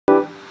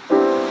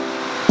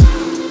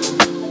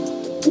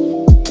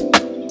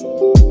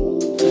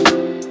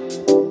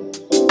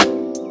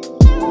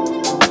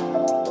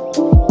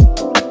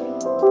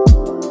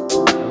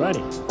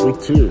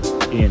too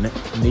in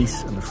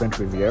Nice on the French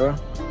Riviera.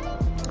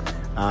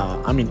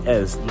 I'm in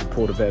Ez, the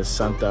port of Ez,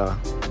 Santa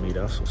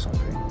Midas or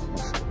something.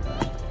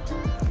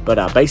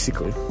 But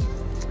basically,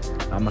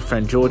 my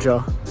friend Georgia,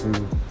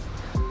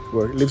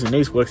 who lives in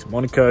Nice, works in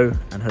Monaco,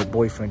 and her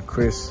boyfriend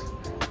Chris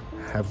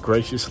have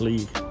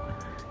graciously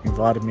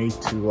invited me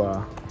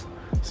to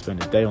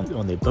spend a day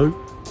on their boat,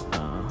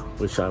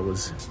 which I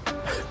was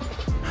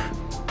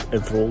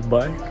enthralled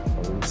by.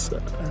 I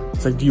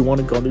was like, do you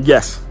want to go on there?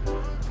 Yes.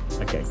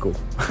 Okay, cool.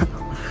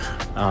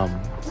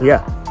 So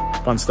yeah,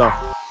 fun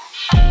stuff.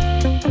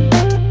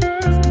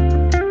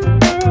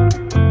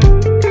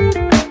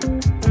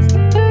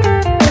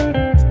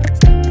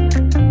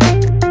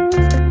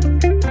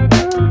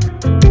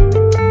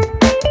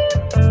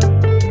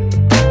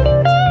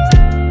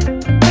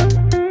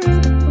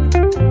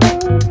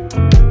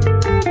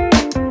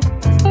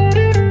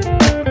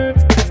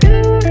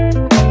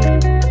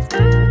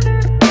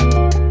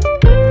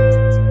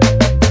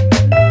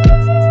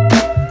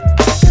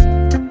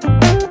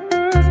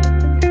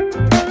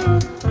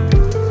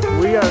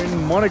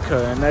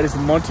 Monaco, and that is the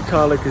Monte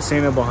Carlo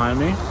Casino behind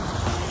me.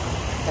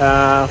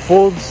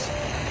 Forbes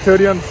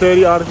 30 on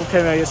 30 article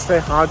came out yesterday,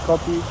 hard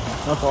copy,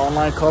 not the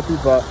online copy,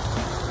 but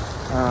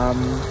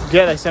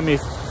yeah, they sent me a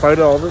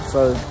photo of it,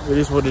 so it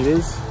is what it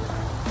is.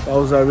 That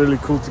was really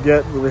cool to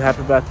get, really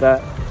happy about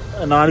that.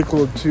 An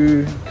article or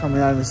two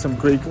coming out in some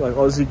Greek, like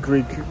Aussie,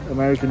 Greek,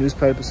 American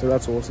newspaper, so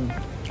that's awesome.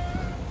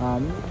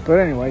 But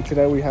anyway,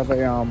 today we have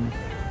a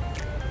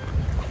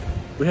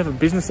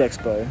business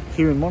expo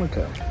here in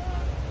Monaco.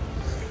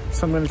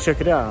 So I'm going to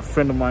check it out. A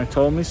friend of mine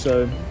told me,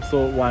 so I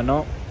thought why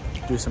not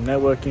do some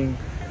networking,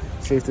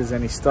 see if there's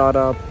any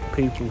startup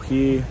people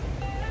here,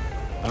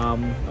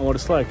 and what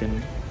it's like,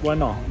 and why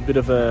not a bit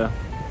of a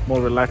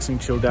more relaxing,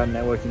 chilled out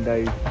networking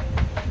day,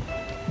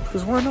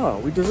 because why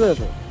not, we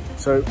deserve it.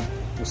 So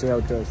we'll see how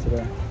it goes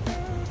today.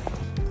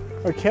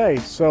 Okay,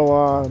 so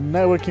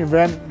networking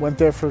event, went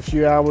there for a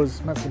few hours,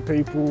 met some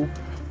people,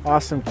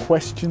 asked some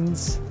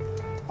questions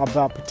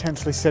about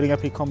potentially setting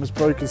up e-commerce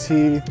brokers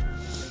here.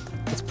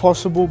 It's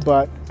possible,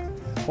 but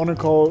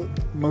Monaco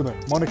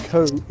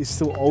is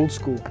still old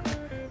school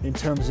in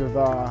terms of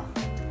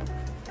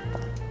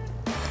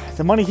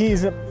the money here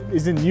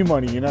isn't new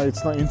money, you know.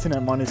 It's not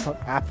internet money, it's not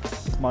app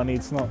money,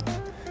 it's not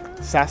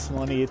SaaS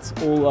money, it's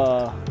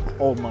all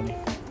old money.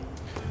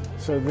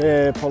 So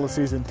their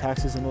policies and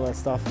taxes and all that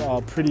stuff are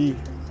pretty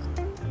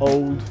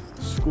old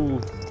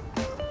school,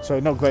 so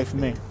not great for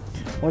me.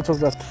 I want to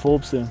talk about the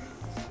Forbes thing.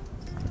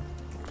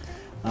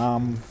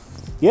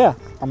 Yeah,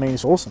 I mean,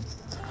 it's awesome.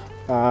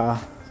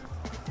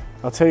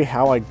 I'll tell you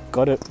how I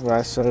got it,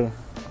 right? So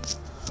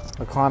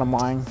a client of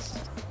mine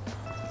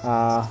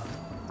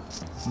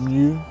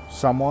knew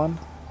someone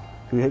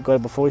who had got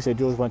it before. He said,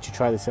 George, why don't you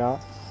try this out?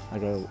 I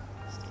go,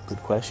 good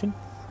question.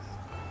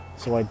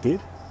 So I did.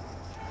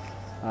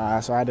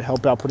 So I had to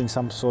help out putting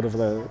some sort of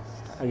an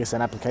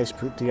application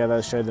put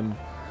together, show them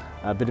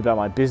a bit about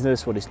my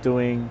business, what it's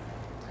doing,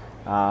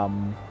 tell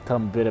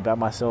them a bit about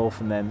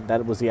myself, and then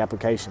that was the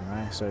application,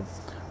 right? So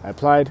I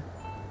applied.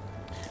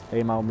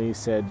 They emailed me,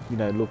 said, you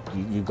know, look,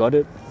 you got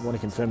it. You want to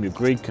confirm your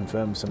Greek,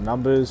 confirm some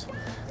numbers.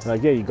 I'm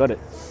like, yeah, you got it.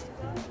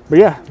 But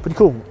yeah, pretty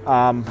cool.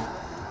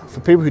 For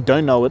people who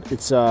don't know it,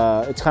 it's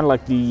kind of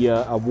like the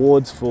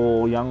awards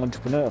for young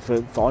entrepreneurs,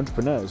 for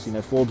entrepreneurs. You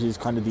know, Forbes is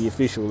kind of the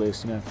official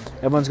list. You know,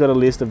 everyone's got a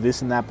list of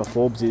this and that, but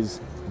Forbes is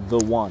the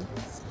one.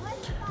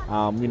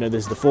 You know,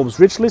 there's the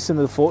Forbes rich list, and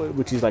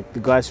which is like the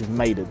guys who've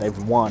made it.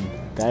 They've won.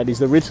 That is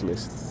the rich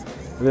list.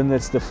 And then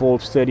that's the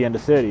Forbes 30 under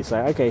 30. It's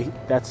like, okay,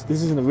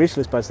 this isn't the rich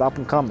list, but it's the up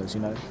and comers,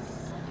 you know.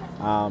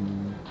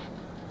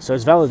 So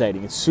it's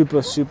validating. It's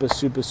super, super,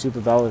 super, super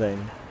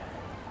validating.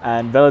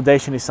 And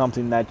validation is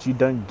something that you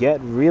don't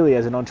get really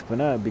as an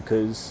entrepreneur,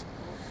 because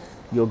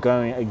you're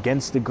going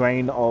against the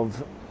grain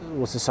of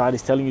what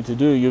society's telling you to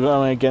do. You're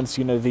going against,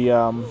 you know, the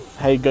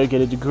hey, go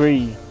get a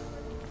degree.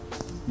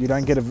 You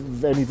don't get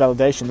any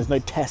validation. There's no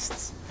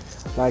tests.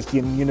 Like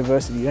in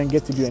university, you don't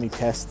get to do any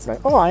tests.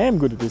 Like, oh, I am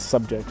good at this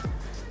subject.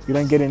 You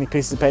don't get any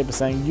pieces of paper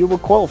saying you were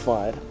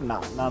qualified.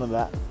 No, none of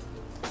that.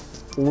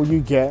 All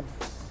you get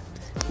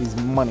is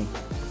money.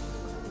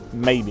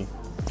 Maybe,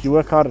 if you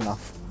work hard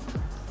enough.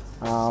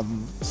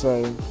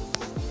 So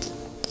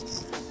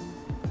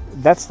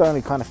that's the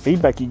only kind of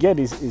feedback you get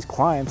is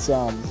clients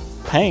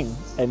paying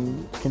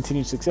and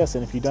continued success.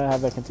 And if you don't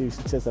have that continued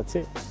success, that's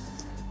it.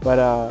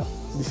 But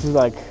this is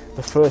like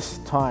the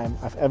first time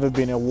I've ever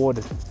been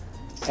awarded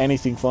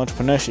anything for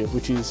entrepreneurship,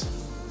 which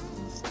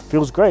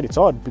feels great. It's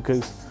odd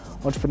because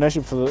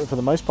entrepreneurship for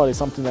the most part is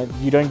something that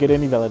you don't get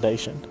any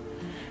validation.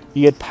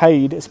 You get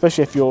paid,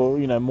 especially if you're,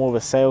 you know, more of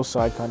a sales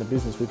side kind of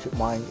business, which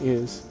mine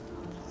is.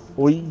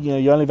 Or, you know,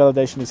 your only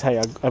validation is, hey,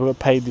 I got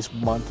paid this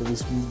month or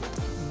this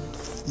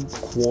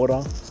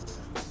quarter.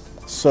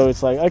 So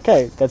it's like,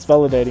 okay, that's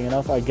validating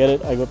enough. I get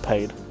it. I got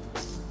paid.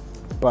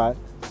 But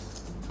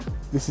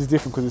this is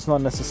different because it's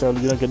not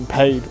necessarily you're not getting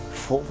paid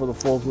for the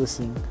Forbes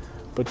listing,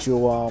 but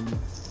you're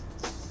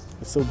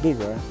it's still big,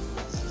 right?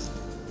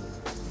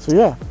 So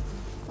yeah.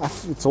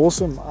 it's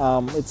awesome.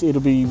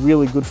 It'll be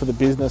really good for the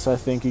business. I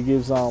think it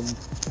gives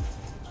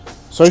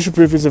social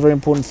proof is a very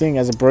important thing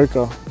as a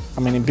broker. I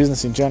mean, in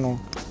business in general,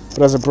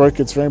 but as a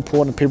broker, it's very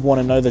important. People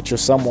want to know that you're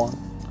someone,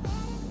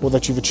 or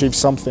that you've achieved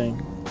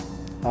something.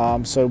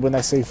 So when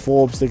they see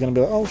Forbes, they're going to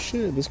be like, "Oh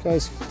shit, this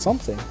guy's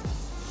something."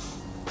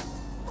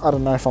 I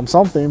don't know if I'm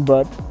something,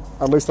 but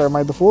at least I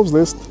made the Forbes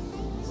list,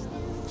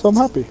 so I'm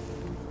happy.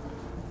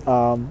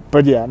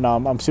 But yeah, no,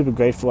 I'm super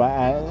grateful,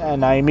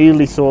 and I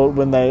immediately thought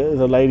when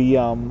the lady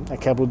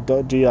at Capital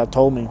GR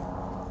told me,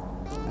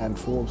 and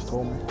Forbes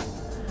told me,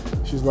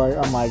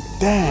 I'm like,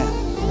 damn,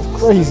 that's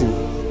crazy.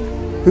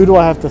 Who do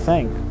I have to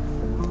thank?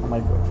 I'm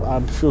like, I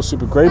feel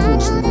super grateful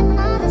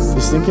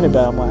just thinking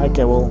about it. I'm like,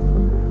 okay, well,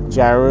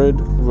 Jared,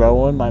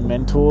 Rowan, my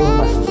mentors,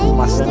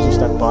 my friends who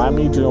stuck by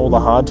me during all the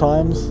hard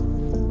times.